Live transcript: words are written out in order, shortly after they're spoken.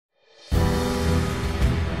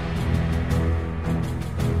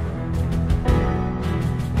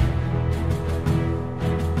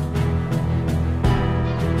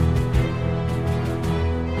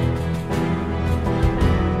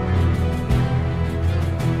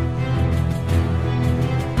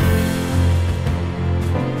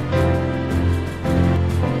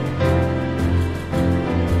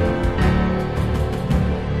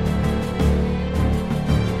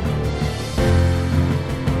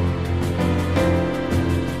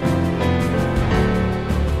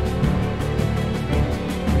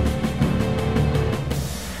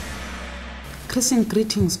Magnificent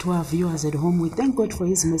greetings to our viewers at home. We thank God for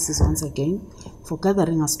His mercies once again, for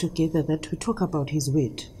gathering us together that we talk about His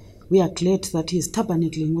word. We are glad that He is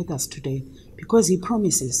tabernacling with us today, because He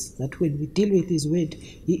promises that when we deal with His word,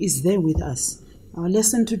 He is there with us. Our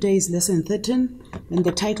lesson today is lesson 13, and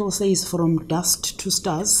the title says, From Dust to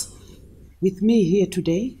Stars. With me here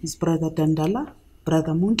today is Brother Dandala,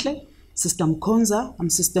 Brother Muntle, Sister Mkonza. I'm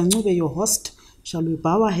Sister Ncube, your host. Shall we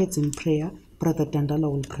bow our heads in prayer? Brother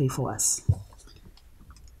Dandala will pray for us.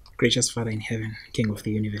 Gracious Father in heaven, King of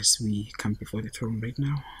the universe, we come before the throne right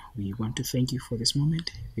now. We want to thank you for this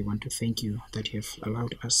moment. We want to thank you that you have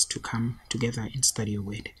allowed us to come together and study your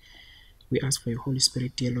word. We ask for your Holy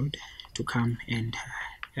Spirit, dear Lord, to come and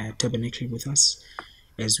tabernacle with us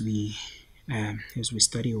as we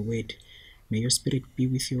study your word. May your Spirit be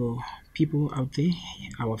with your people out there,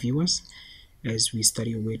 our viewers. As we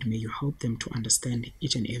study your word, may you help them to understand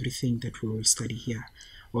each and everything that we will study here.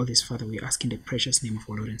 All this, Father, we ask in the precious name of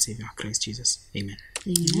our Lord and Savior, Christ Jesus. Amen.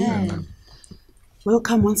 Amen.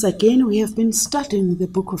 Welcome once again. We have been studying the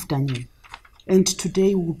book of Daniel, and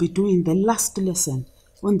today we'll be doing the last lesson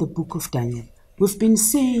on the book of Daniel. We've been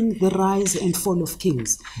seeing the rise and fall of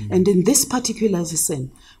kings, and in this particular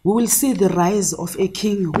lesson, we will see the rise of a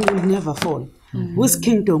king who will never fall, whose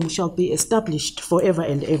kingdom shall be established forever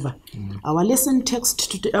and ever. Our lesson text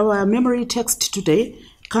today, our memory text today,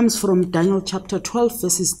 comes from Daniel chapter 12,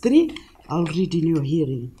 verses 3. I'll read in your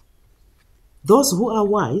hearing. Those who are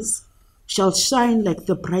wise shall shine like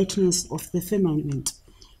the brightness of the firmament,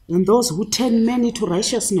 and those who turn many to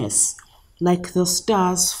righteousness like the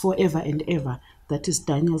stars forever and ever. That is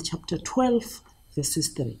Daniel chapter 12, verses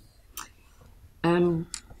 3.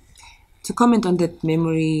 To comment on that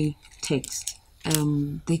memory text,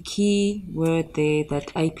 the key word there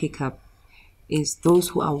that I pick up is those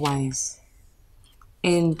who are wise.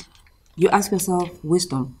 And you ask yourself,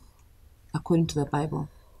 wisdom, according to the Bible.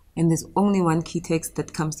 And there's only one key text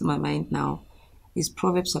that comes to my mind now, is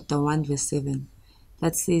Proverbs chapter 1, verse 7,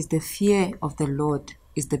 that says, the fear of the Lord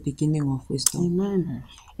is the beginning of wisdom. Amen.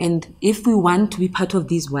 And if we want to be part of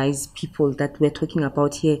these wise people that we're talking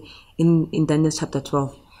about here in Daniel chapter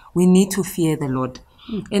 12, we need to fear the Lord.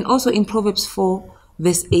 And also in Proverbs 4,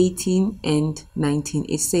 verse 18 and 19,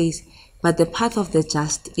 it says, but the path of the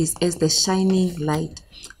just is as the shining light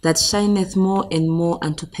that shineth more and more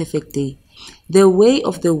unto perfect day. The way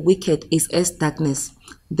of the wicked is as darkness.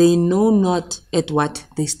 They know not at what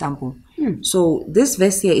they stumble. So this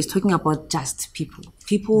verse here is talking about just people.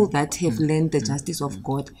 People that have learned the justice of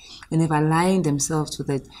God and have aligned themselves to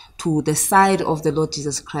the side of the Lord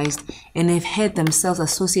Jesus Christ, and have had themselves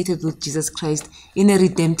associated with Jesus Christ in a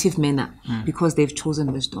redemptive manner because they've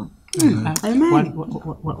chosen wisdom. Amen.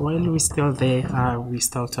 While we're still there, we're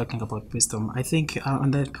still talking about wisdom. I think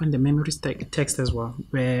on the memory text as well,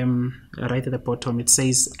 where right at the bottom it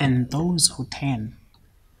says, and those who turn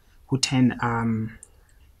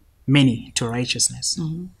many to righteousness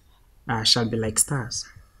shall be like stars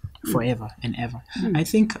forever and ever. I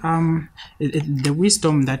think the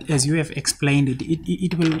wisdom that, as you have explained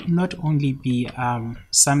it will not only be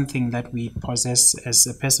something that we possess as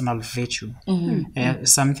a personal virtue,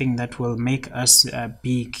 something that will make us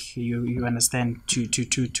big, you understand,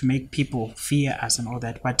 to make people fear us and all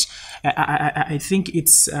that, but I think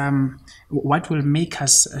it's what will make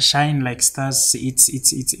us shine like stars. It's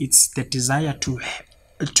the desire to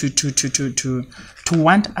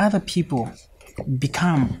want other people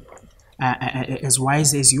become as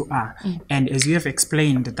wise as you are. And as you have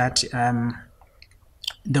explained that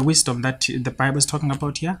the wisdom that the Bible is talking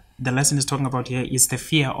about here, the lesson is talking about here, is the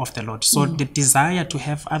fear of the Lord. So the desire to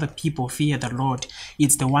have other people fear the Lord,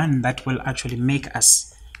 it's the one that will actually make us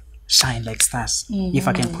shine like stars, if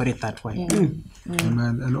I can put it that way. Amen.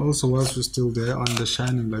 And also, whilst we're still there on the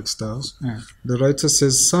shining like stars, the writer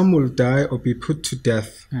says, some will die or be put to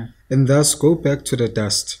death, and thus go back to the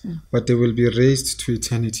dust, but they will be raised to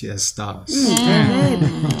eternity as stars.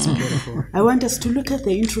 That's beautiful. I want us to look at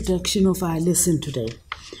the introduction of our lesson today.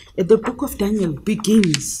 The book of Daniel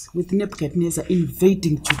begins with Nebuchadnezzar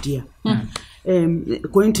invading Judea,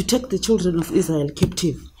 going to take the children of Israel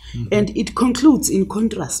captive. And it concludes in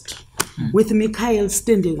contrast with Michael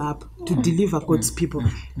standing up to deliver God's people.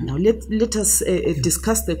 Now let us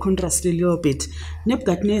discuss the contrast a little bit.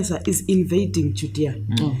 Nebuchadnezzar is invading Judea,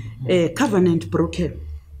 covenant broken.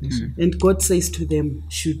 And God says to them,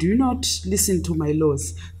 should you not listen to my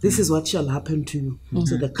laws, this is what shall happen to you.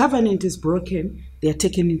 So the covenant is broken, they are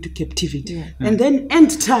taken into captivity. And then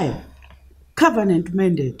end time, covenant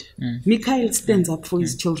mended. Michael stands up for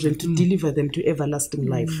his children to deliver them to everlasting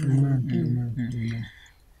life.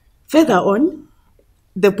 Further on,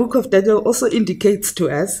 the book of Daniel also indicates to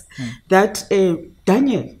us that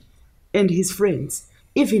Daniel and his friends,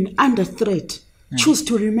 even under threat, choose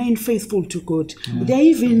to remain faithful to God. They're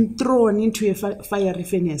even thrown into a fiery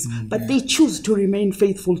furnace, but they choose to remain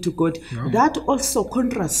faithful to God. That also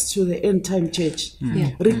contrasts to the end time church.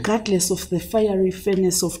 Regardless of the fiery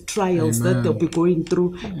furnace of trials that they'll be going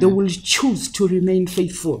through, they will choose to remain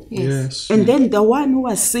faithful. Yes. And then the one who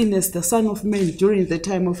was seen as the Son of Man during the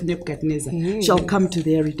time of Nebuchadnezzar shall come to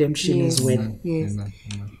their redemption as well. Yes.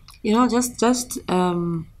 You know, just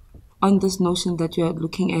on this notion that you are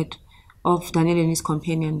looking at of Daniel and his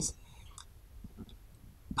companions,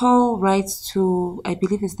 Paul writes to, I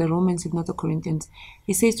believe it's the Romans, if not the Corinthians.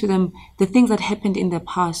 He says to them, the things that happened in the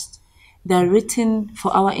past, they are written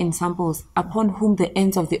for our ensamples, upon whom the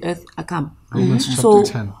ends of the earth are come. Romans So,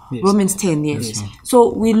 chapter 10. Yes. Romans 10, yes.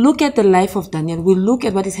 So we look at the life of Daniel, we look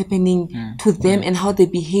at what is happening to them and how they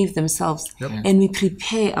behave themselves, and we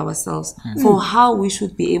prepare ourselves for how we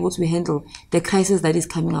should be able to handle the crisis that is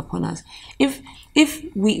coming upon us. If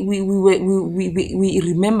we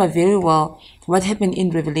remember very well what happened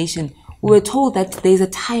in Revelation, we were told that there is a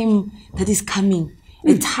time that is coming,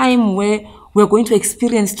 a time where we're going to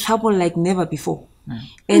experience trouble like never before.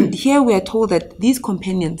 And here we are told that these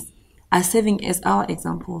companions are serving as our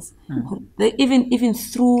examples. That even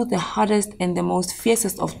through the hardest and the most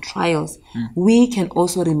fiercest of trials, we can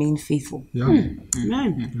also remain faithful. Amen.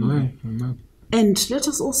 Amen. And let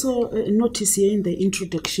us also notice here in the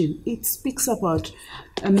introduction, it speaks about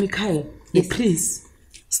Michael, the prince,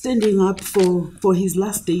 standing up for his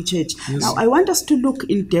last day church. Now, I want us to look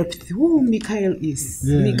in depth who Michael is.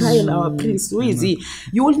 Michael, our prince, who is he?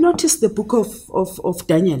 You will notice the book of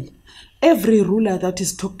Daniel. Every ruler that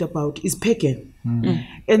is talked about is pagan.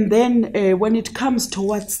 And then when it comes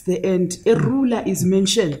towards the end, a ruler is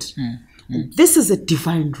mentioned. This is a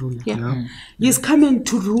divine ruler. He's coming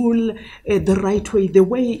to rule the right way, the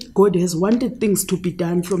way God has wanted things to be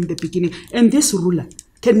done from the beginning. And this ruler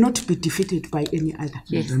cannot be defeated by any other.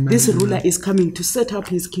 This ruler is coming to set up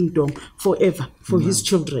his kingdom forever for his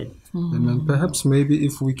children. And perhaps maybe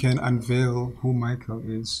if we can unveil who Michael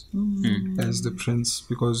is as the prince,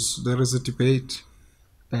 because there is a debate.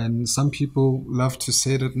 And some people love to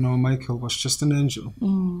say that no, Michael was just an angel,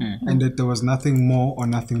 and that there was nothing more or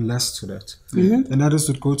nothing less to that. And others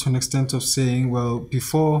would go to an extent of saying, well,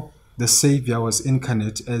 before the Savior was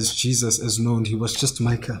incarnate as Jesus is known, he was just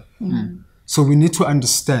Michael. So we need to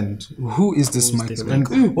understand who is this Michael.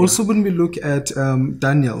 And also when we look at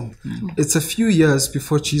Daniel, it's a few years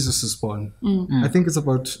before Jesus is born. I think it's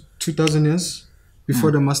about 2,000 years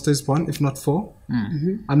before the Master is born, if not 4.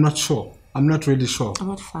 I'm not sure. I'm not really sure.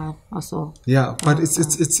 About 5 or so. Yeah, but it's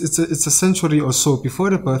a century or so before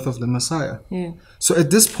the birth of the Messiah. So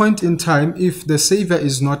at this point in time, if the Savior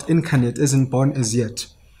is not incarnate, isn't born as yet,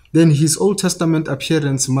 then his Old Testament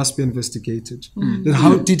appearance must be investigated. Then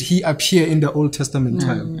how did he appear in the Old Testament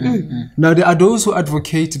time? Now there are those who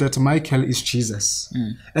advocate that Michael is Jesus,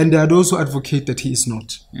 and there are those who advocate that he is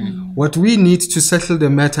not. What we need to settle the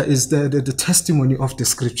matter is the testimony of the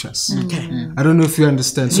scriptures. I don't know if you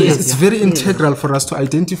understand. So it's very integral for us to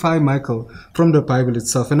identify Michael from the Bible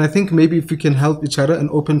itself. And I think maybe if we can help each other and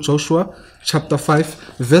open Joshua chapter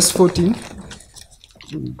 5 verse 14.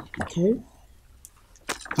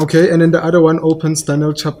 Okay, and then the other one opens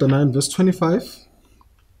Daniel chapter 9 verse 25.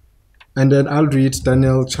 And then I'll read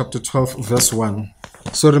Daniel chapter 12 verse 1.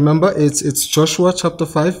 So remember, it's Joshua chapter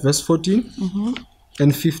 5 verse 14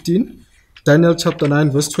 and 15. Daniel chapter 9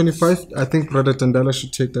 verse 25. I think Brother Tandala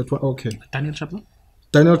should take that one. Okay.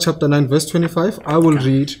 Daniel chapter 9 verse 25. I will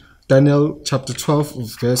read Daniel chapter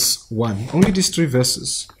 12 verse 1. Only these 3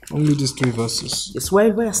 verses. Yes,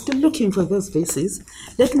 while we are still looking for those verses,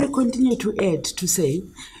 let me continue to add to say,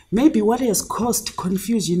 maybe what has caused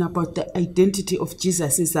confusion about the identity of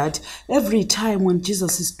Jesus is that every time when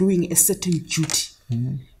Jesus is doing a certain duty,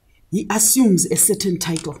 he assumes a certain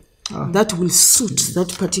title that will suit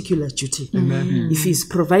that particular duty. If he's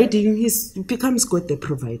providing, he becomes God the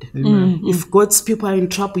provider. If God's people are in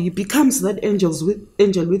trouble, he becomes that angel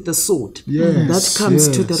with the sword that comes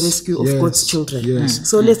to the rescue of God's children.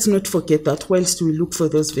 So let's not forget that whilst we look for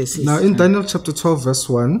those verses. Now in Daniel chapter 12 verse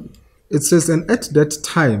 1, it says, and at that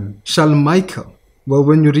time shall Michael, well,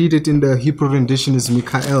 when you read it in the Hebrew rendition is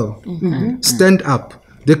Michael, stand up,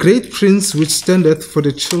 the great prince which standeth for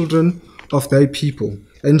the children of thy people.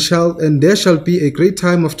 And there shall be a great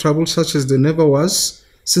time of trouble such as there never was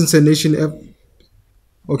since there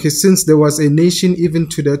was a nation even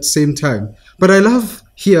to that same time. But I love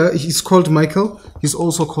here, he's called Michael, he's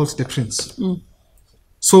also called the prince.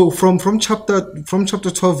 So from chapter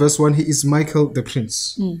 12 verse 1, he is Michael the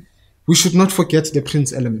prince. we should not forget the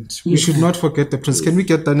prince element. We should not forget the prince. Can we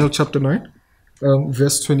get Daniel chapter 9,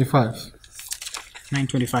 verse 25?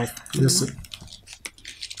 9:25. Yes, sir.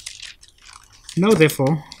 Know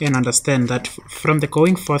therefore and understand that from the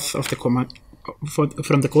going forth of the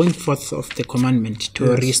commandment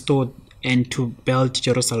to restore and to build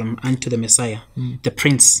Jerusalem unto the Messiah, the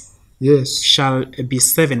Prince, Yes. shall be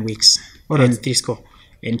 7 weeks Alright.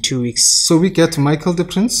 and 2 weeks. So we get Michael the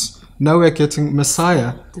prince. Now we're getting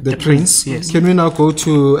Messiah the prince. Yes. Can we now go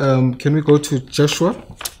to Joshua?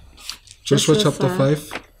 Joshua chapter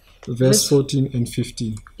 5, verse 14 and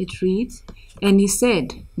 15. It reads, "And he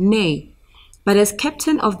said, Nay, but as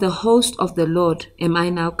captain of the host of the Lord am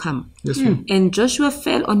I now come. Yes, ma'am. And Joshua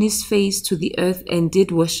fell on his face to the earth and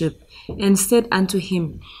did worship, and said unto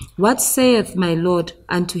him, What saith my Lord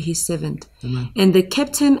unto his servant? And the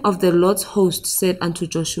captain of the Lord's host said unto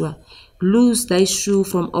Joshua, Loose thy shoe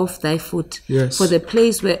from off thy foot, Yes. for the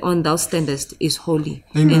place whereon thou standest is holy.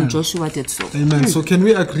 Amen. And Joshua did so." Amen. So can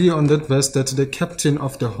we agree on that verse that the captain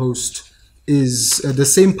of the host is the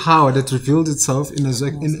same power that revealed itself in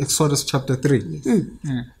Exodus chapter 3?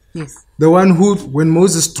 Yes. The one who, when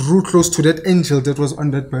Moses drew close to that angel that was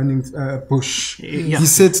on that burning bush, he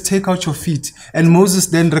said, "Take out your feet." And Moses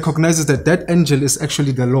then recognizes that that angel is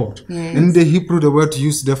actually the Lord. Yes. In the Hebrew, the word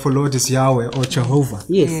used there for Lord is Yahweh or Jehovah.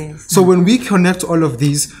 Yes. So when we connect all of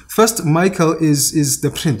these, first Michael is the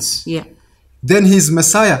prince. Yeah. Then he's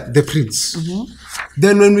Messiah, the prince.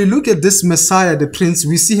 Then when we look at this Messiah, the prince,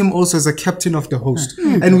 we see him also as a captain of the host.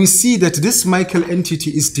 And we see that this Michael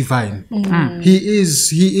entity is divine. He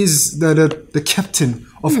is the captain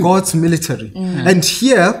of God's military. And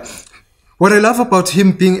here, what I love about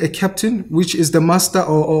him being a captain, which is the master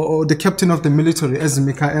or the captain of the military, as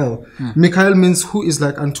Michael. Michael means who is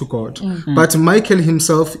like unto God. But Michael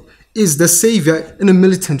himself is the savior in a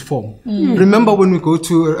militant form. Remember when we go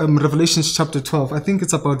to Revelation chapter 12, I think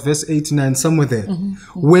it's about verse 8, 9, somewhere there,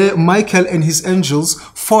 where Michael and his angels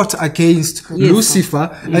fought against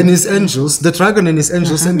Lucifer and his angels, the dragon and his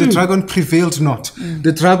angels, and the dragon prevailed not.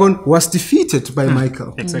 The dragon was defeated by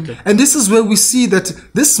Michael. Exactly. And this is where we see that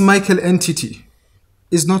this Michael entity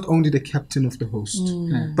is not only the captain of the host,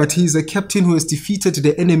 but he is a captain who has defeated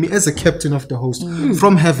the enemy as a captain of the host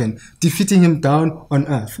from heaven, defeating him down on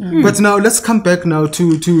earth. But now let's come back now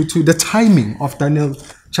to the timing of Daniel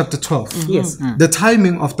chapter 12. Yes. The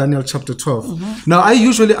timing of Daniel chapter 12. Now, I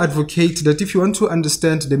usually advocate that if you want to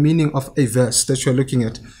understand the meaning of a verse that you're looking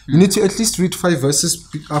at, you need to at least read 5 verses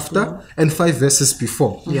after and 5 verses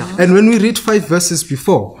before. And when we read 5 verses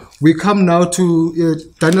before, we come now to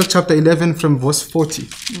Daniel chapter 11 from verse 40,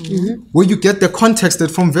 where you get the context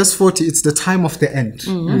that from verse 40, it's the time of the end.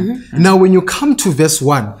 Now, when you come to verse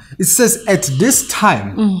 1, it says, at this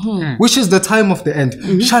time, which is the time of the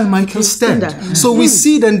end, shall Michael stand. So we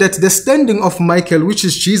see then that the standing of Michael, which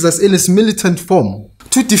is Jesus in his militant form,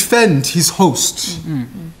 to defend his host,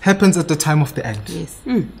 happens at the time of the end. Yes.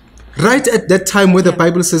 Right at that time where the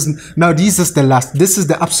Bible says, now this is the last, this is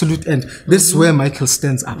the absolute end. This is where Michael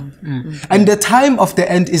stands up. And the time of the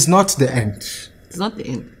end is not the end. It's not the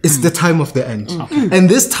end. It's the time of the end. And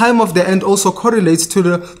this time of the end also correlates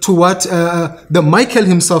to what the Michael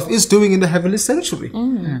himself is doing in the heavenly sanctuary.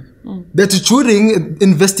 That during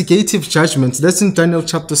investigative judgments, that's in Daniel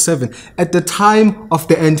chapter 7, at the time of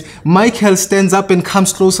the end, Michael stands up and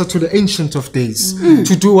comes closer to the Ancient of Days.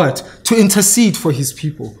 To do what? To intercede for his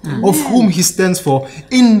people, of whom he stands for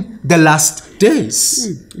in the last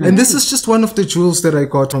days. And this is just one of the jewels that I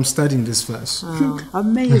got from studying this verse.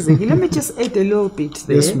 Amazing. Let me just add a little bit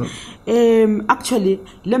there. Yes, ma'am. Actually,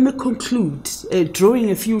 let me conclude,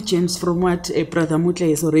 drawing a few gems from what Brother Mutle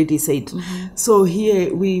has already said. So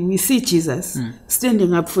here we see Jesus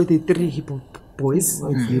standing up for the 3 Hebrew boys,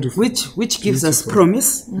 which gives us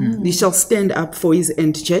promise. He shall stand up for his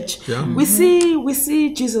end church. We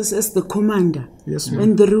see Jesus as the commander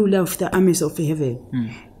and the ruler of the armies of heaven.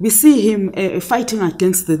 We see him fighting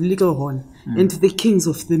against the little horn and the kings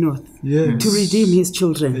of the north to redeem his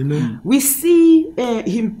children. Amen. We see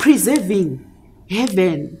him preserving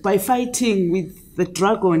heaven by fighting with the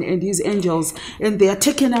dragon and his angels, and they are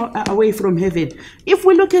taken away from heaven. If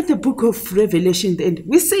we look at the book of Revelation, then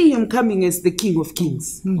we see him coming as the King of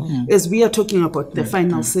Kings, as we are talking about the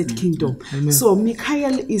final set kingdom. So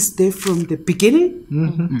Michael is there from the beginning,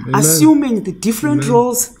 assuming the different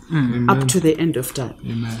roles up to the end of time.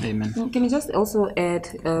 Amen. Can you just also add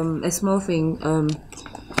a small thing,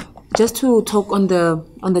 just to talk on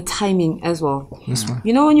the timing as well? Yes, ma'am.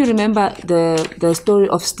 You know, when you remember the story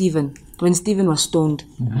of Stephen, when Stephen was stoned,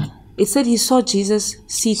 it said he saw Jesus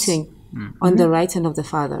sitting on the right hand of the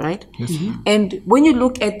Father, right? And when you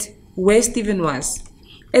look at where Stephen was,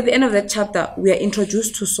 at the end of that chapter, we are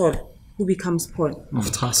introduced to Saul, who becomes Paul.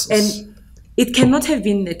 Of Tarsus. And it cannot have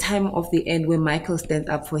been the time of the end where Michael stands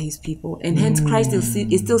up for his people. And hence Christ is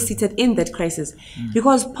still seated in that crisis.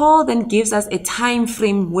 Because Paul then gives us a time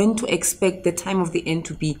frame when to expect the time of the end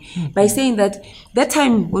to be. By saying that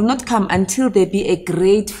time will not come until there be a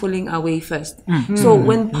great falling away first. So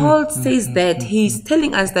when Paul says that, he's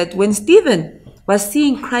telling us that when Stephen was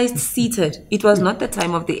seeing Christ seated, it was not the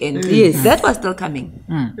time of the end. Yes, that was still coming.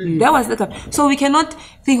 That was still coming. So we cannot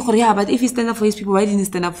think, oh yeah, but if he stand up for his people, why didn't he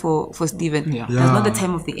stand up for Stephen? That's not the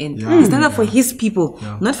time of the end. He stand up for his people,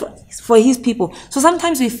 not for his people. So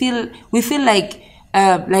sometimes we feel like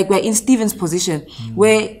we're in Stephen's position,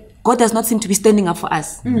 where God does not seem to be standing up for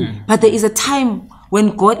us. But there is a time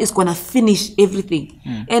when God is gonna finish everything.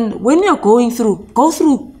 And when you're going through, go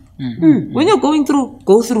through. When you're going through,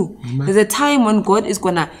 go through. There's a time when God is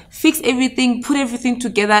gonna fix everything, put everything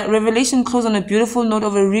together. Revelation closed on a beautiful note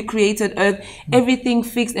of a recreated earth, everything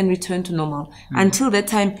fixed and returned to normal. Until that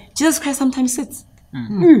time, Jesus Christ sometimes sits.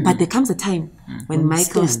 But there comes a time when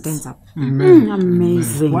Michael stands up.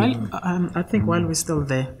 Amazing. While I think while we're still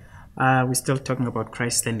there, we're still talking about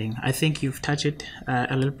Christ standing. I think you've touched it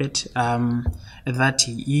a little bit, that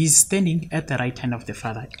he is standing at the right hand of the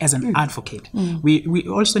Father as an advocate. We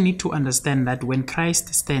also need to understand that when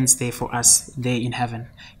Christ stands there for us there in heaven,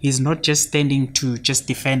 he's not just standing to just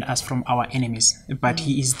defend us from our enemies, but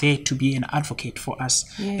he is there to be an advocate for us.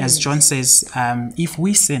 As John says, if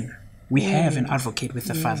we sin, we have an advocate with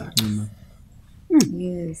the Father.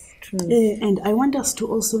 Yes, true. And I want us to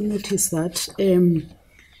also notice that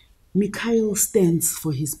Michael stands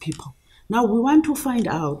for his people. Now we want to find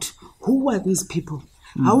out who are these people.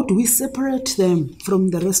 How do we separate them from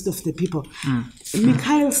the rest of the people?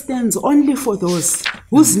 Michael stands only for those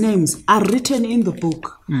whose names are written in the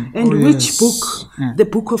book. And which book? The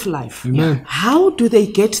book of life. How do they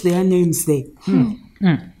get their names there?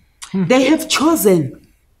 They have chosen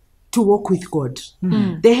to walk with God.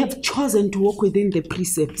 They have chosen to walk within the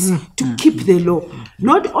precepts, to keep the law.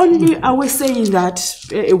 Not only are we saying that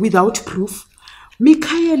without proof,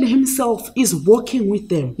 Michael himself is walking with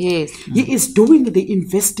them. Yes. He is doing the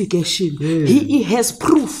investigation. He has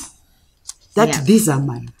proof that these are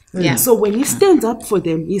mine. So when he stands up for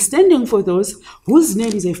them, he's standing for those whose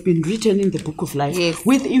names have been written in the book of life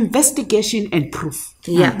with investigation and proof.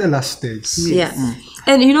 The last days.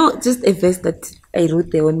 And you know, just a verse that I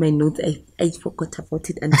wrote there on my notes, I forgot about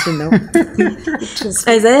it until now.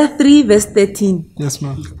 Isaiah 3 verse 13. Yes,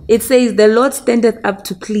 ma'am. It says, the Lord standeth up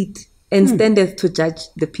to plead and standeth to judge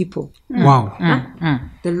the people. Wow.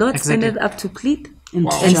 The Lord standeth up to plead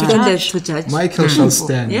and standeth to judge. Michael shall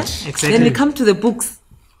stand. Exactly. Then we come to the books.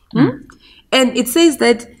 And it says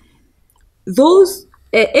that those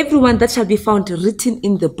everyone that shall be found written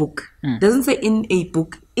in the book. Doesn't say in a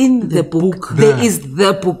book, in the book. There is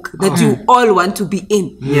the book that you all want to be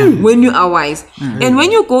in when you are wise. And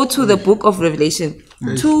when you go to the book of Revelation,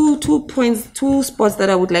 two spots that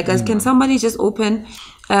I would like us. Can somebody just open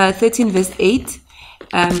 13 verse 8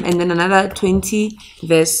 and then another 20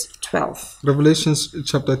 verse 12. Revelation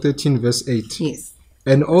chapter 13 verse 8. Yes.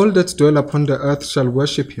 And all that dwell upon the earth shall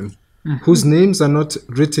worship him, whose names are not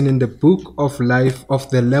written in the book of life of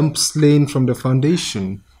the Lamb slain from the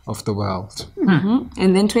foundation of the world.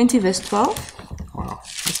 And then 20 verse 12. Wow,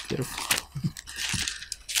 that's beautiful.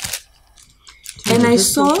 And I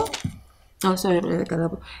saw,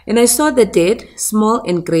 and I saw the dead, small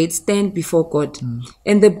and great, stand before God,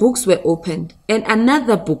 and the books were opened, and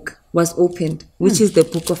another book was opened, which is the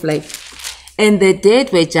book of life. And the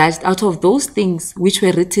dead were judged out of those things which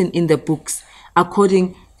were written in the books,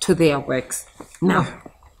 according to their works. Now,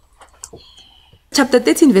 chapter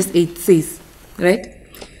 13 verse 8 says, right?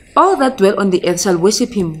 All that dwell on the earth shall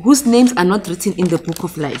worship him, whose names are not written in the book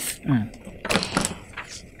of life.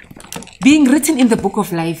 Being written in the book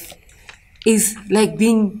of life is like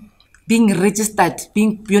being registered,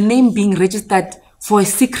 your name being registered for a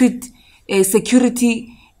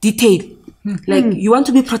security detail. Like you want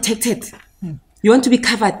to be protected. You want to be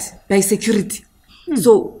covered by security.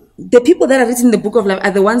 So the people that are written in the book of life are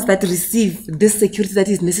the ones that receive this security that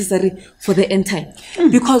is necessary for the end time.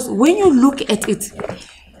 Because when you look at it,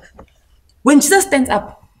 when Jesus stands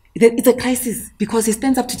up, it's a crisis because he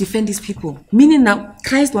stands up to defend his people. Meaning now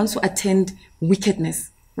Christ wants to attend wickedness,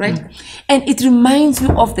 right? And it reminds you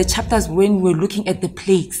of the chapters when we're looking at the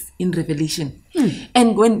plagues in Revelation.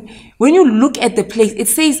 And when you look at the plagues, it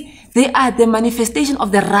says they are the manifestation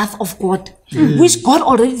of the wrath of God, which God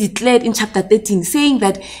already declared in chapter 13, saying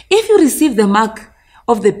that if you receive the mark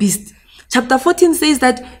of the beast, chapter 14 says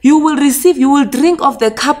that you will drink of the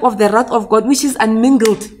cup of the wrath of God, which is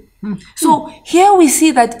unmingled So here we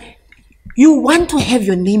see that you want to have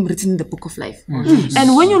your name written in the book of life.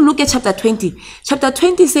 And when you look at chapter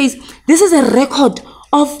 20 says, this is a record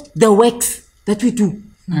of the works that we do.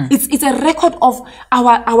 It's a record of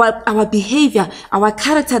our behavior, our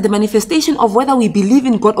character, the manifestation of whether we believe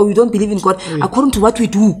in God or we don't believe in God according to what we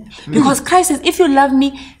do. Because Christ says, if you love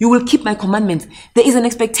me, you will keep my commandments. There is an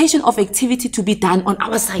expectation of activity to be done on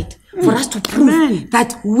our side for us to prove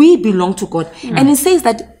that we belong to God. And it says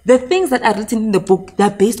that the things that are written in the book, they're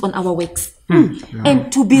based on our works.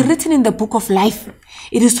 And to be written in the book of life,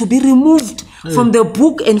 it is to be removed from the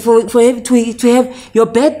book and to have your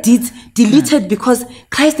bad deeds deleted because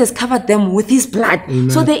Christ has covered them with his blood.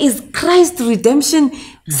 So there is Christ's redemption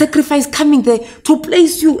sacrifice coming there to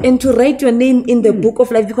place you and to write your name in the book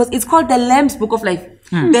of life, because it's called the Lamb's book of life.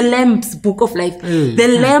 The Lamb's book of life.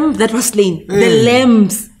 The Lamb that was slain. The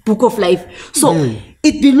Lamb's book of life. So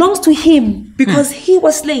it belongs to him because he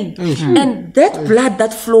was slain. And that blood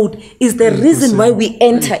that flowed is the reason why we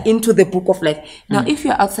enter into the book of life. Now, if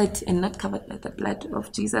you're outside and not covered by the blood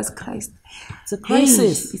of Jesus Christ, it's a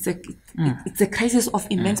crisis. It's a crisis of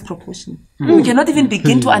immense proportion. We cannot even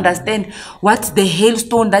begin to understand what the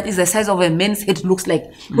hailstone that is the size of a man's head looks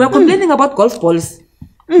like. We are complaining about golf balls.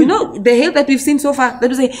 You know, the hail that we've seen so far, that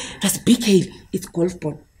we say, that's big hail, it's golf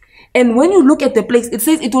ball. And when you look at the place, it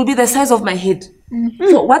says it will be the size of my head.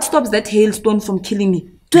 So what stops that hailstone from killing me?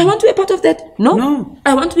 Do I want to be a part of that? No.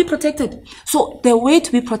 I want to be protected. So the way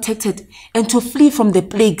to be protected and to flee from the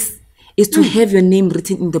plagues is to have your name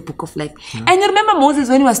written in the book of life. And you remember Moses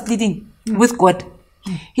when he was pleading with God.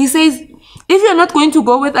 He says, if you're not going to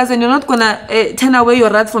go with us and you're not going to turn away your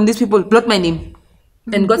wrath from these people, blot my name.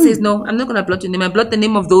 And God says, no, I'm not going to blot your name. I blot the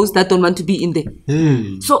name of those that don't want to be in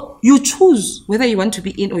there. So you choose whether you want to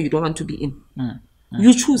be in or you don't want to be in.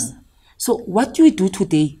 You choose. So what you do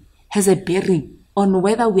today has a bearing on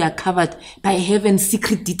whether we are covered by heaven's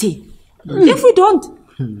secret detail. If we don't,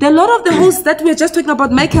 the Lord of the hosts that we are just talking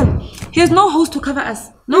about, Michael, he has no host to cover us,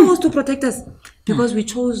 no host to protect us, because we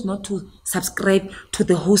chose not to subscribe to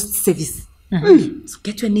the host service. So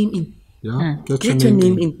get your name in. Get your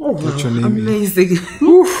name in. Oh, wow. Amazing.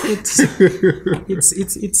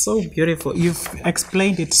 It's so beautiful. You've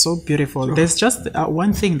explained it so beautiful. There's just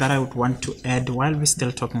one thing that I would want to add while we're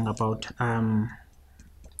still talking about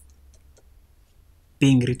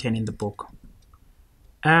being written in the book.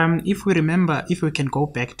 If we can go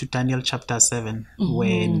back to Daniel chapter 7,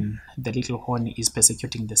 when the little horn is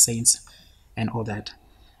persecuting the saints and all that.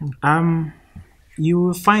 You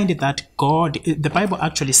will find that the Bible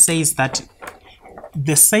actually says that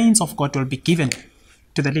the saints of God will be given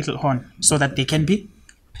to the little horn so that they can be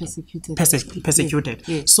persecuted.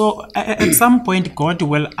 Yes. So at some point, God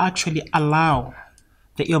will actually allow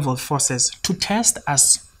the evil forces to test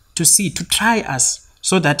us, to try us,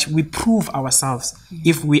 so that we prove ourselves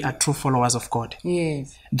if we are true followers of God.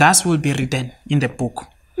 Yes. That will be written in the book.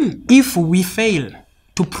 If we fail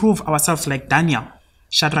to prove ourselves like Daniel,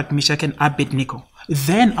 Shadrach, Meshach, and Abednego,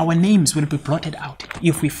 then our names will be blotted out.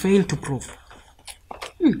 If we fail to prove,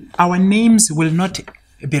 our names will not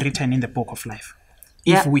be written in the book of life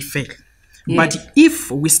if we fail. But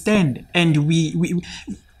if we stand and we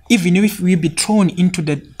even if we be thrown into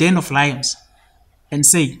the den of lions and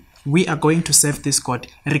say, we are going to serve this God,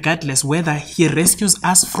 regardless whether he rescues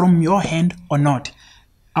us from your hand or not,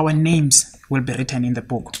 our names will be written in the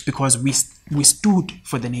book because we stood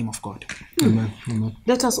for the name of God. Amen. Amen.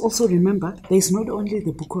 Let us also remember, there is not only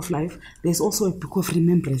the book of life, there's also a book of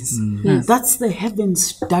remembrance. Yes. That's the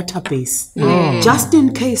heavens database. Just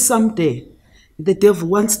in case someday the devil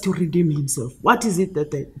wants to redeem himself. What is it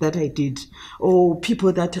that I did? Or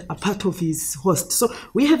people that are part of his host. So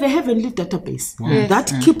we have a heavenly database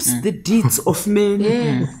that keeps the deeds of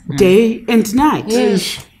men day and night.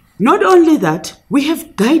 Not only that, we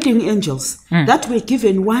have guiding angels that were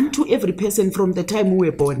given one to every person from the time we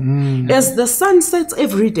were born. As the sun sets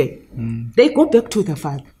every day, they go back to the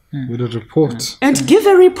Father. With a report. And give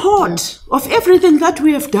a report of everything that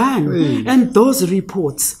we have done. And those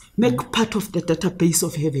reports make part of the database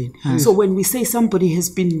of heaven. So when we say somebody has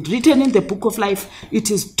been written in the book of life,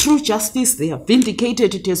 it is true justice, they are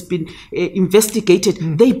vindicated, it has been investigated,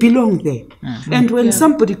 they belong there. And when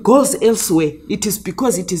somebody goes elsewhere, it is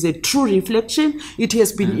because it is a true reflection, it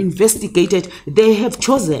has been investigated, they have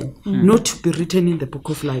chosen not to be written in the book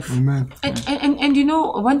of life. Amen. And you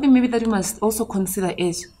know, one thing maybe that we must also consider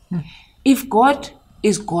is, if God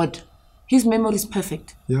is God, his memory is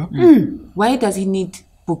perfect. Why does he need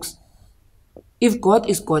books? If God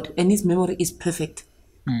is God and his memory is perfect,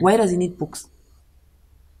 why does he need books?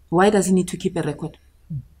 Why does he need to keep a record?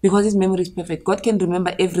 Because his memory is perfect. God can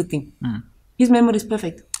remember everything. His memory is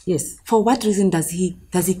perfect. Yes. For what reason does he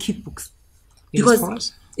keep books? It is for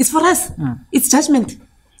us. It's for us. It's judgment.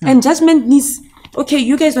 And judgment needs, okay,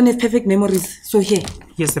 you guys don't have perfect memories. So here.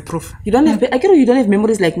 Here's the proof. You don't have, I get you don't have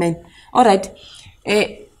memories like mine. All right.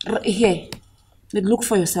 Here. Look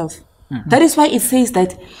for yourself. That is why it says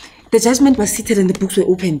that the judgment was seated and the books were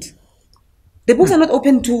opened. The books are not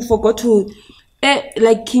open for God to,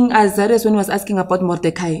 like King Azarias when he was asking about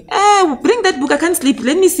Mordecai. Bring that book, I can't sleep,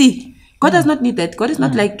 let me see. God does not need that. God is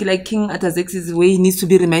not like King Artaxerxes, where he needs to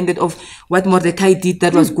be reminded of what Mordecai did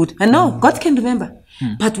that was good. And no, God can remember.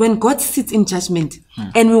 But when God sits in judgment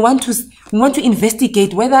and we want to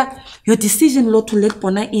investigate whether your decision, Lord, to let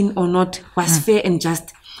Bona in or not was fair and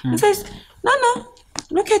just, he says, no,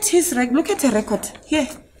 look at the record here,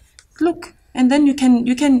 look, and then you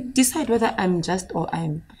can decide whether I'm just or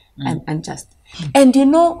I'm unjust. And you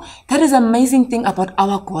know, that is an amazing thing about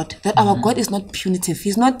our God, that our God is not punitive.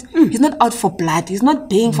 He's not out for blood. He's not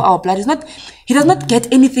paying for our blood. He does not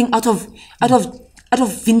get anything out of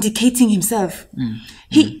vindicating himself.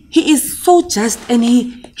 He is so just, and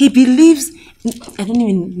he believes, I don't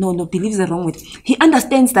even know, believes the wrong word. He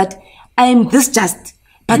understands that I am this just,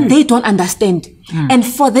 but they don't understand. And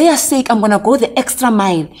for their sake, I'm going to go the extra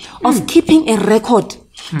mile of keeping a record,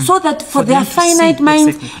 so that for their finite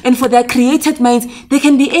minds and for their created minds, they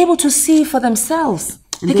can be able to see for themselves.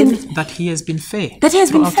 That he has been fair. That he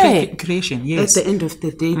has been fair. Creation, yes. At the end of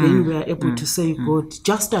the day, then we are able to say, God,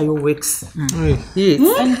 just are your works. Yes.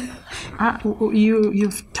 And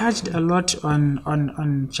you've touched a lot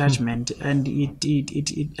on judgment, and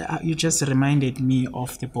you just reminded me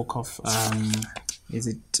of the book of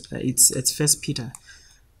it's First Peter,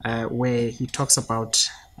 where he talks about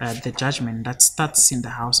the judgment that starts in the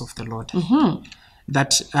house of the Lord.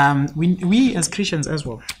 That we as Christians as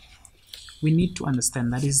well, we need to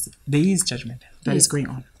understand that there is judgment that is going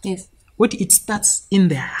on. Yes. What it starts in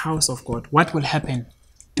the house of God, what will happen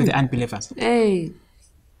to the unbelievers? Hey.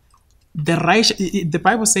 The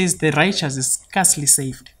Bible says the righteous is scarcely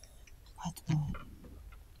saved. What?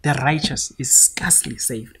 The righteous is scarcely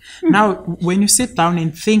saved. Now, when you sit down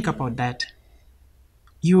and think about that,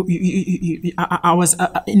 I was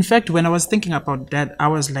in fact, when I was thinking about that, I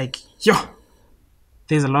was like,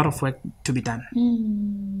 there's a lot of work to be done.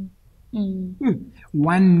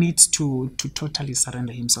 One needs to totally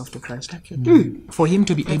surrender himself to Christ for him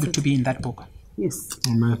to be able to be in that book. Yes.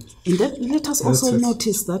 Amen. And let us also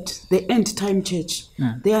notice that the end time church,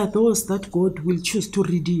 there are those that God will choose to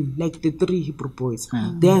redeem, like the 3 Hebrew boys.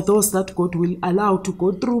 There are those that God will allow to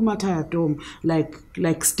go through martyrdom,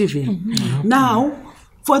 like Stephen. Now,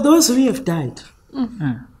 for those who have died,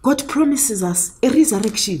 God promises us a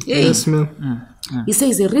resurrection. Yes, ma'am. He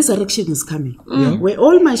says a resurrection is coming, where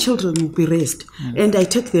all my children will be raised, and I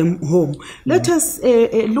take them home. Let us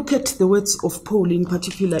look at the words of Paul in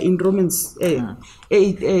particular in Romans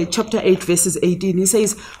chapter 8, verses 18. He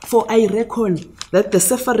says, "For I reckon that the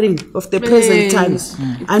suffering of the present times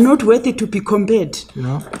are not worthy to be compared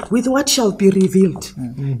with what shall be revealed."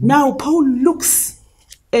 Now, Paul looks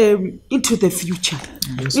into the future,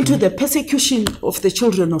 into the persecution of the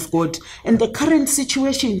children of God and the current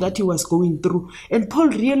situation that he was going through. And Paul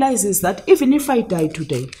realizes that even if I die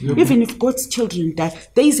today, even if God's children die,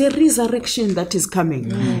 there is a resurrection that is coming.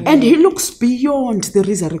 And he looks beyond the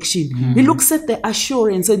resurrection. He looks at the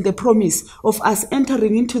assurance and the promise of us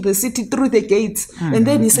entering into the city through the gates. And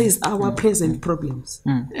then he says, our present problems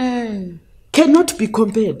cannot be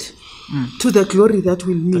compared to the glory that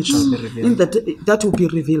will meet, that will be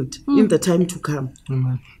revealed in the time to come.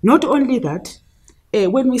 Not only that,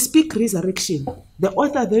 when we speak resurrection, the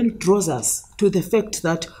author then draws us to the fact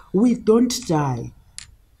that we don't die,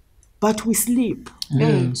 but we sleep.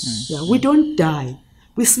 We don't die,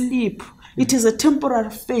 we sleep. It is a temporary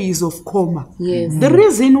phase of coma. The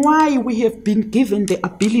reason why we have been given the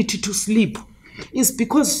ability to sleep is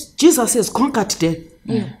because Jesus has conquered death.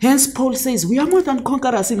 Hence Paul says we are more than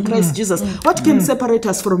conquerors in Christ Jesus. What can separate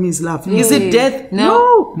us from his love? Is it death?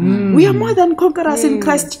 No. We are more than conquerors in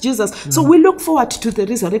Christ Jesus. So we look forward to the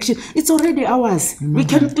resurrection. It's already ours. We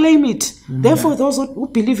can claim it. Therefore those who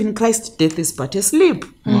believe in Christ, death is but a sleep,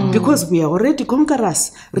 because we are already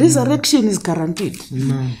conquerors. Resurrection is guaranteed.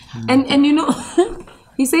 And you know,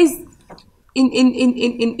 he says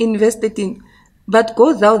in verse 13, but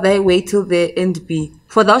go thou thy way till the end be,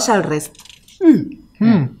 for thou shalt rest.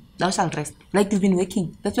 Thou shalt rest. Like you've been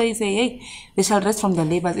working. That's why you say, hey, they shall rest from their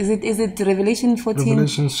labors. Is it Revelation 14?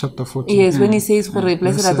 Revelation chapter 14. Yes, when he says, for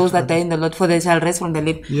blessed are those that die in the Lord, for they shall rest from their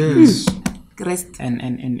labor. Yes. rest.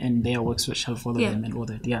 And their works shall follow them and all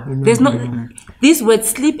that. Yeah. There's no these words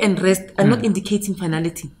sleep and rest are not indicating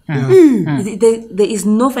finality. There is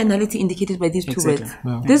no finality indicated by these two words.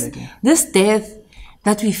 This death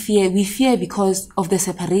that we fear because of the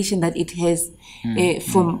separation that it has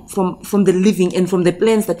from the living and from the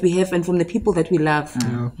plans that we have and from the people that we love.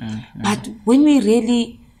 But when we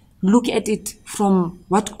really look at it from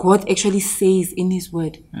what God actually says in His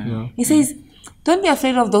Word, He says, don't be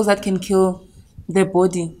afraid of those that can kill their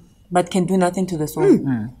body but can do nothing to the soul.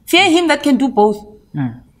 Fear Him that can do both.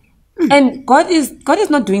 And God is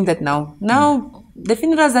not doing that now. Now, the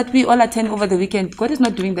funerals that we all attend over the weekend, God is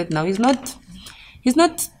not doing that now. He's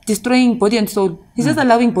not destroying body and soul. He's just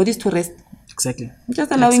allowing bodies to rest. Exactly. He's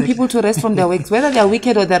just allowing people to rest from their works. Whether they are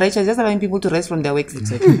wicked or they're righteous, just allowing people to rest from their works.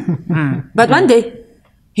 Exactly. But one day,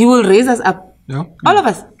 He will raise us up, all of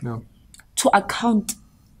us, Yeah. to account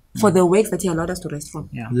for the works that He allowed us to rest from.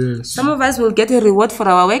 Yeah. Yes. Some of us will get a reward for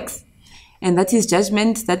our works, and that is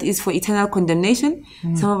judgment, that is for eternal condemnation.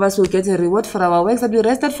 Some of us will get a reward for our works that we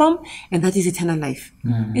rested from, and that is eternal life.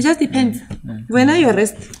 It just depends. When are you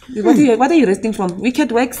rest? What are you resting from?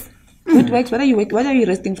 Wicked works? Good works? What are you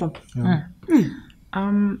resting from?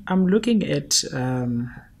 I'm looking at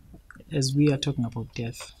as we are talking about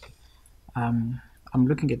death. I'm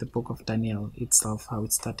looking at the book of Daniel itself, how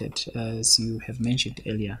it started, as you have mentioned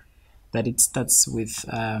earlier, that it starts with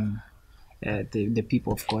the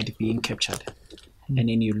people of God being captured. And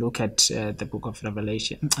then you look at the book of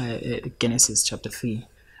Revelation, Genesis chapter 3,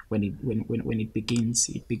 when it begins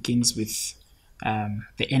with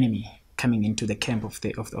the enemy coming into the camp of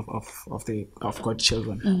God's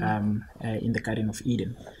children in the Garden of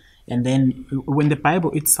Eden. And then when the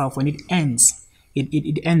Bible itself, when it ends,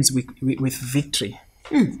 it ends with victory.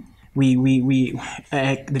 The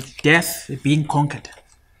death being conquered,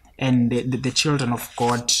 and the children of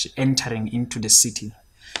God entering into the city.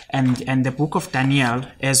 And the book of Daniel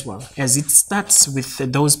as well, as it starts with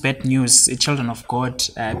those bad news, the children of God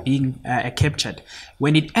being captured.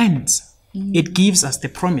 When it ends, it gives us the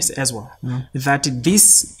promise as well that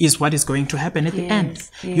this is what is going to happen at the end.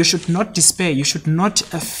 You should not despair. You should not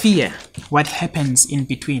fear what happens in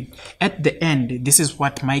between. At the end, this is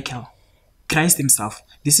what Michael, Christ Himself,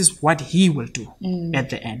 this is what He will do at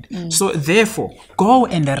the end. So therefore, go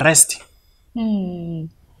and rest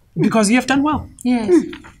because you have done well. Yes.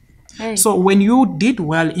 Right. So when you did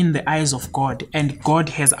well in the eyes of God and God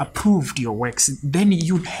has approved your works, then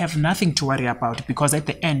you have nothing to worry about, because at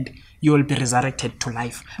the end you will be resurrected to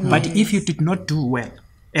life. But if you did not do well,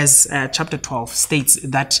 as chapter 12 states,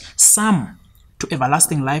 that some to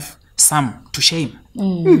everlasting life, some to shame.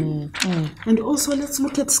 And also, let's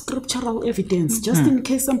look at scriptural evidence, just in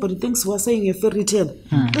case somebody thinks we're saying a fairy tale.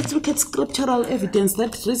 Let's look at scriptural evidence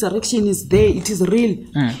that resurrection is there, it is real.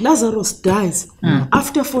 Lazarus dies.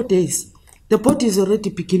 After 4 days, the body is already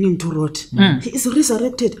beginning to rot. He is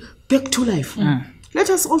resurrected back to life. Let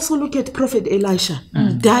us also look at Prophet Elisha.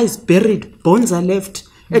 Dies, buried, bones are left.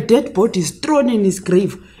 A dead body is thrown in his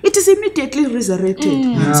grave. It is immediately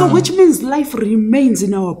resurrected. So which means life remains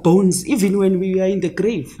in our bones even when we are in the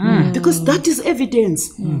grave. Because that is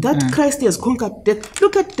evidence that Christ has conquered death.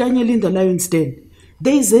 Look at Daniel in the lion's den.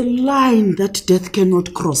 There is a line that death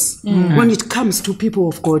cannot cross when it comes to people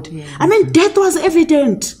of God. I mean, death was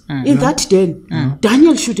evident in that den.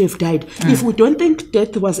 Daniel should have died. If we don't think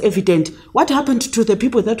death was evident, what happened to the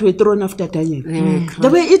people that were thrown after Daniel? They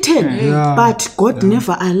were eaten. But God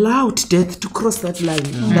never allowed death to cross that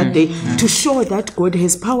line that day, to show that God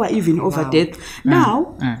has power even over death.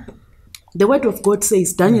 Now, the word of God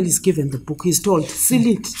says Daniel is given the book. He's told, seal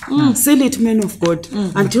it, men of God,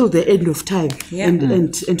 until the end of time,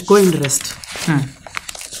 and go and rest.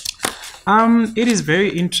 It is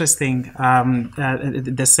very interesting,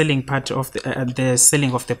 the selling part of the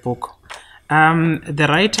selling of the book. The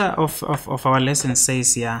writer of our lesson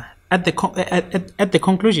says here, at the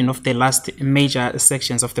conclusion of the last major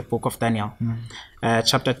sections of the book of Daniel,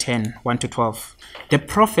 chapter 10, 1 to 12, the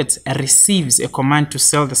prophet receives a command to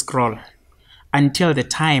sell the scroll until the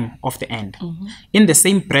time of the end. In the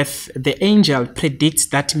same breath, the angel predicts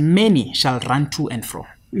that many shall run to and fro.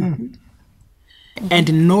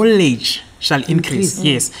 And knowledge shall increase.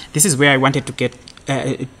 Yes, this is where I wanted to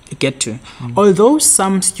get to. Although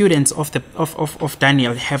some students of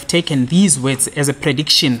Daniel have taken these words as a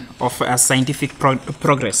prediction of scientific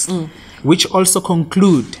progress, which also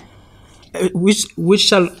conclude, which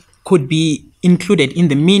could be included in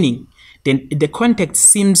the meaning, then the context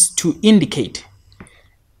seems to indicate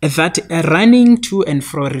that running to and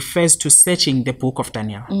fro refers to searching the book of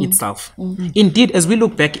Daniel itself. Indeed, as we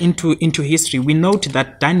look back into history, we note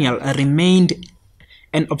that Daniel remained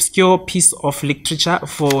an obscure piece of literature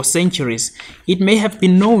for centuries. It may have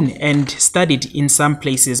been known and studied in some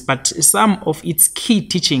places, but some of its key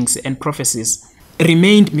teachings and prophecies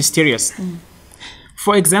remained mysterious.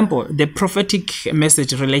 For example, the prophetic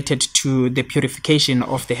message related to the purification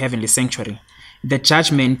of the heavenly sanctuary, the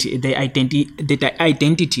judgment, the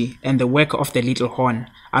identity and the work of the little horn,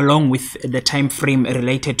 along with the time frame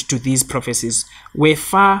related to these prophecies, were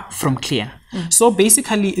far from clear. So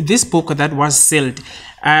basically, this book that was sealed,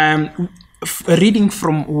 reading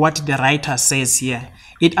from what the writer says here,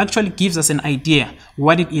 it actually gives us an idea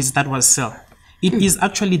what it is that was sealed. It is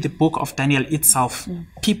actually the book of Daniel itself.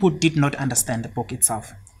 People did not understand the book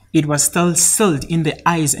itself. It was still sealed in the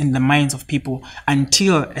eyes and the minds of people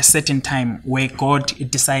until a certain time where God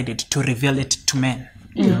decided to reveal it to men.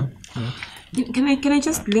 Can I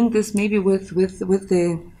just link this maybe with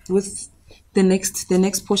the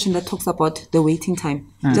next portion that talks about the waiting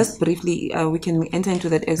time? Just briefly, we can enter into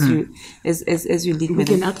that as you lead. We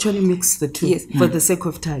can actually mix the two, Yes. for the sake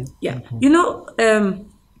of time. Yeah.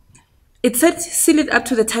 It said seal it up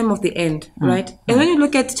to the time of the end, right? And when you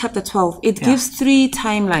look at chapter 12, it gives 3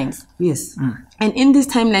 timelines. Yes. And in these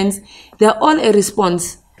timelines, they're all a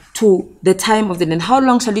response to the time of the end. How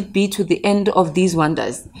long shall it be to the end of these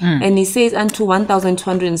wonders? And he says unto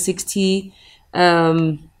 1,260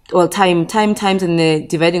 times and the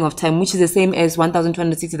dividing of time, which is the same as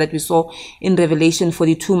 1,260 that we saw in Revelation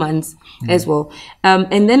 42 months as well.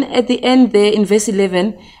 And then at the end there in verse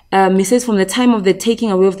 11, he says from the time of the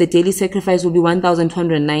taking away of the daily sacrifice will be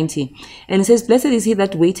 1,290. And it says, blessed is he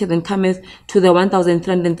that waiteth and cometh to the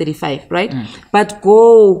 1,335, right? But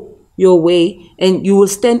go your way and you will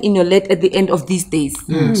stand in your let at the end of these days.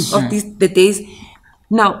 Of the days.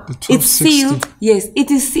 Now, it's sealed. Yes,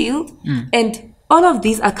 it is sealed. And all of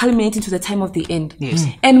these are culminating to the time of the end. Yes.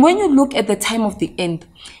 And when you look at the time of the end,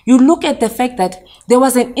 you look at the fact that there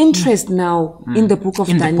was an interest now in the book of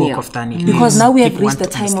Daniel. The book of Daniel. Because now we have People reached the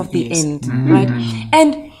want to time of the understand, end, right?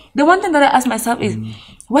 And the one thing that I ask myself is,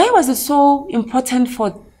 why was it so important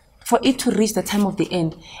for it to reach the time of the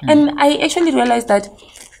end? And I actually realized that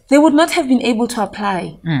they would not have been able to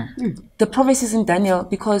apply the prophecies in Daniel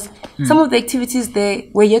because some of the activities there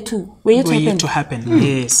were yet to happen.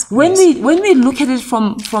 Yes. When we look at it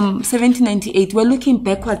from 1798, we're looking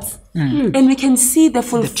backwards, and we can see the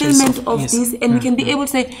fulfillment of this, and we can be able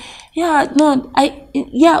to say, you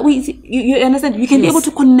understand. We can be able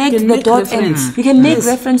to connect the dots, and we can make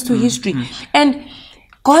reference to history. And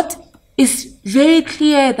God is very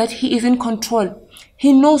clear that He is in control.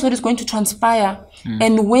 He knows what is going to transpire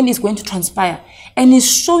and when it's going to transpire. And He's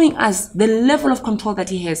showing us the level of control that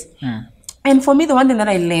He has. And for me, the one thing that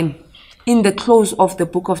I learned in the close of the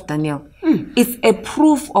book of Daniel is a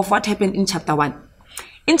proof of what happened in chapter 1.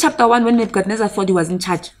 In chapter 1, when Nebuchadnezzar thought he was in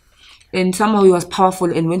charge and somehow he was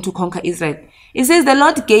powerful and went to conquer Israel, it says the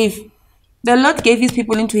Lord gave his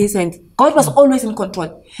people into his hands. God was always in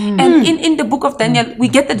control. And in the book of Daniel, we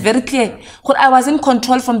get that very clear. I was in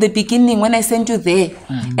control from the beginning when I sent you there.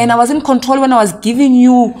 And I was in control when I was giving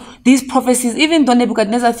you these prophecies. Even though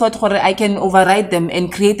Nebuchadnezzar thought I can override them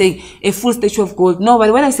and create a full statue of gold. No,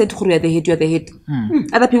 but when I said you are the head, you are the head.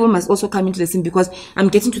 Other people must also come into the scene because I'm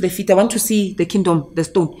getting to the feet. I want to see the kingdom, the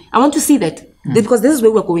stone. I want to see that. Because this is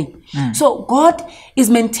where we're going. So God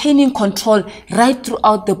is maintaining control right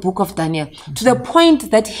throughout the book of Daniel to the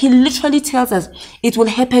point that He literally tells us it will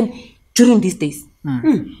happen during these days.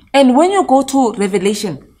 And when you go to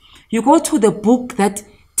Revelation, you go to the book that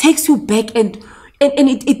takes you back and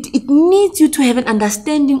it needs you to have an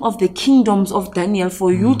understanding of the kingdoms of Daniel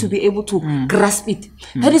for you to be able to grasp it.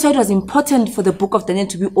 That is why it was important for the book of Daniel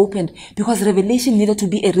to be opened, because Revelation needed to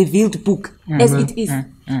be a revealed book as it is.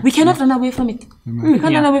 We cannot run away from it. We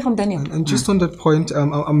can't run away from Daniel. And just on that point,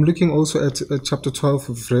 I'm looking also at chapter 12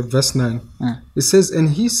 of verse 9. It says,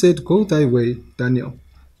 and he said, go thy way, Daniel,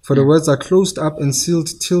 for the words are closed up and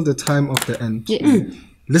sealed till the time of the end.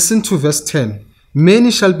 Listen to verse 10.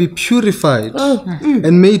 Many shall be purified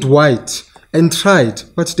and made white and tried,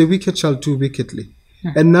 but the wicked shall do wickedly.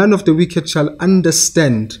 And none of the wicked shall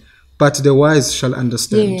understand, but the wise shall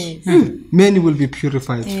understand. Many will be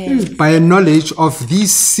purified by a knowledge of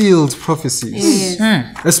these sealed prophecies,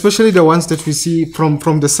 especially the ones that we see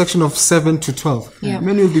from the section of 7 to 12.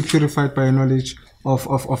 Many will be purified by a knowledge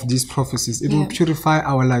of these prophecies. It will purify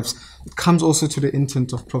our lives. It comes also to the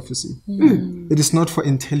intent of prophecy. It is not for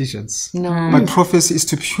intelligence, but prophecy is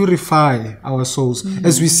to purify our souls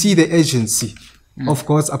as we see the agency of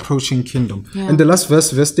God's approaching kingdom. And the last verse,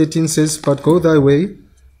 verse 13 says, but go thy way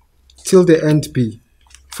till the end be,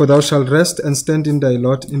 for thou shalt rest and stand in thy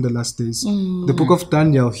lot in the last days. The book of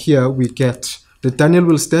Daniel, here we get that Daniel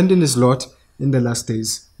will stand in his lot in the last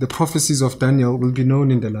days. The prophecies of Daniel will be known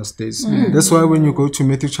in the last days. That's why when you go to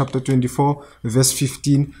Matthew chapter 24, verse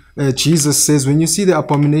 15, Jesus says, when you see the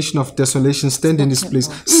abomination of desolation stand in this place,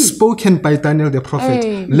 spoken by Daniel the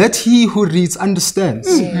prophet, let he who reads understand.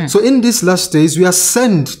 So in these last days, we are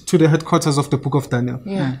sent to the headquarters of the book of Daniel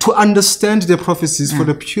to understand the prophecies for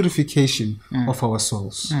the purification of our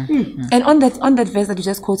souls. And on that verse that you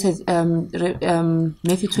just quoted,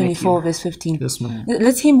 Matthew 24, verse 15, Yes, ma'am.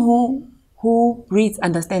 let him who reads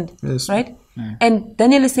understand, Yes. right? And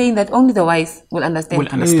Daniel is saying that only the wise will understand.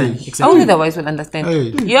 Exactly. Only the wise will understand.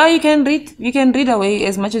 Hey. Yeah, you can read away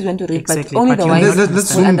as much as you want to read, Exactly, but only but the you wise need to Let's will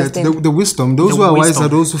zoom that. understand. The wisdom. Those The who are wise wisdom. are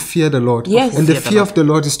those who fear the Lord. Yes. And the Fear the fear Lord. of the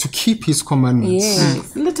Lord is to keep his commandments.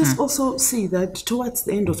 Yes. Let us also see that towards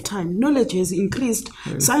the end of time, knowledge has increased,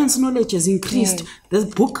 science knowledge has increased. The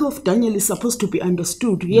book of Daniel is supposed to be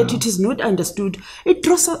understood, yet it is not understood. It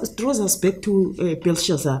draws us back to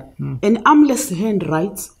Belshazzar. An armless hand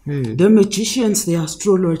writes, the magicians, the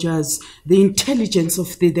astrologers, the intelligence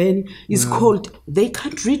of the then is called. They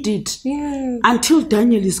can't read it until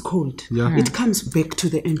Daniel is called. It comes back to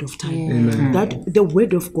the end of time. That the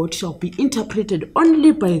word of God shall be interpreted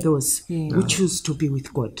only by those who choose to be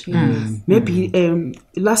with God. Maybe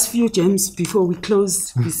last few gems before we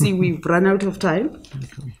close. We see we've run out of time.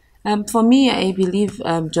 For me, I believe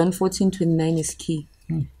John 14:29 is key.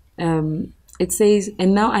 It says,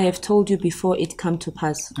 "And now I have told you before it come to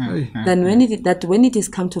pass, then when it is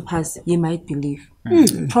come to pass, ye might believe."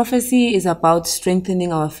 Prophecy is about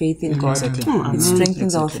strengthening our faith in God. It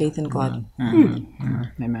strengthens our faith in God.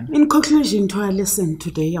 Amen. In conclusion to our lesson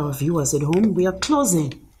today, our viewers at home, we are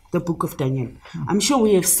closing the book of Daniel. I'm sure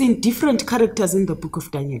we have seen different characters in the book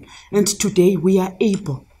of Daniel, and today we are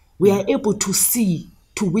able to see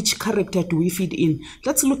to which character do we fit in.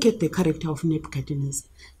 Let's look at the character of Nebuchadnezzar.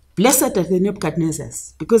 Blessed are the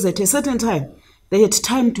Nebuchadnezzars, because at a certain time they had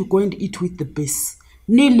time to go and eat with the beasts,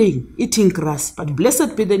 kneeling, eating grass. But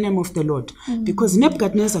blessed be the name of the Lord, because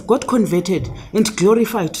Nebuchadnezzar got converted and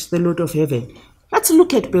glorified the Lord of heaven. Let's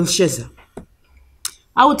look at Belshazzar.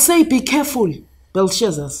 I would say be careful,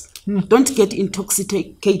 Belshazzars. Don't get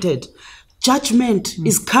intoxicated. Judgment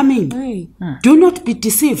is coming. Do not be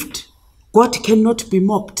deceived. God cannot be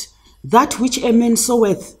mocked. That which a man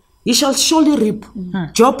soweth, he shall surely reap.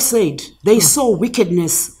 Job said, they sow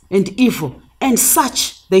wickedness and evil, and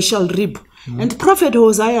such they shall reap. And Prophet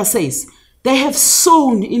Hosea says, they have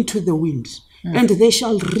sown into the wind, and they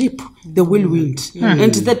shall reap the whirlwind.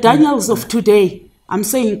 And the Daniels of today, I'm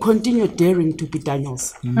saying, continue daring to be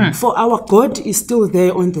Daniels. For our God is still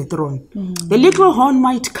there on the throne. The little horn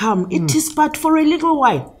might come. It is but for a little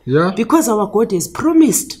while. Because our God has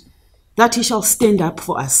promised that he shall stand up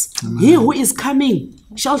for us. He who is coming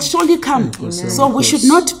shall surely come. So we should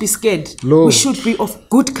not be scared. We should be of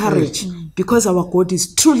good courage, because our God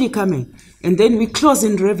is truly coming. And then we close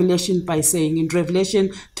in Revelation by saying, in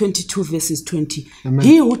Revelation 22 verses 20,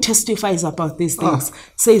 he who testifies about these things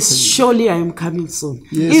says, surely I am coming soon.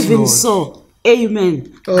 Even Lord. So,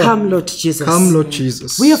 amen. Come, Lord Jesus. Come, Lord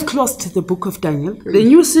Jesus. We have closed the book of Daniel. The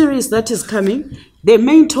new series that is coming, the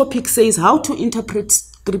main topic says how to interpret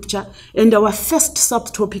Scripture, and our first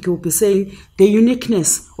subtopic will be saying the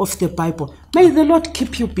uniqueness of the Bible. May the Lord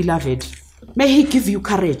keep you, beloved. May he give you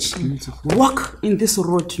courage. Walk in this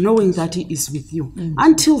road knowing that he is with you.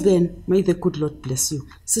 Until then, may the good Lord bless you.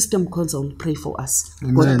 Sister Mkonza will pray for us.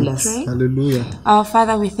 Amen. God bless. Hallelujah. Our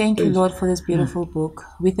Father, we thank you, Lord, for this beautiful book.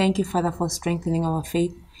 We thank you, Father, for strengthening our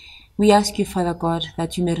faith. We ask you, Father God,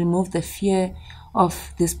 that you may remove the fear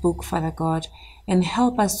of this book, Father God, and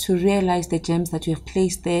help us to realize the gems that you have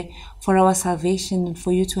placed there for our salvation and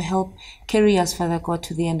for you to help carry us, Father God,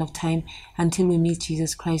 to the end of time until we meet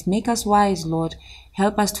Jesus Christ. Make us wise, Lord.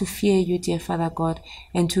 Help us to fear you, dear Father God,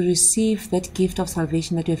 and to receive that gift of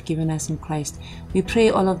salvation that you have given us in Christ. We pray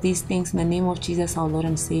all of these things in the name of Jesus, our Lord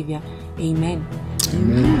and Savior. Amen.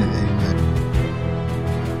 Amen and amen.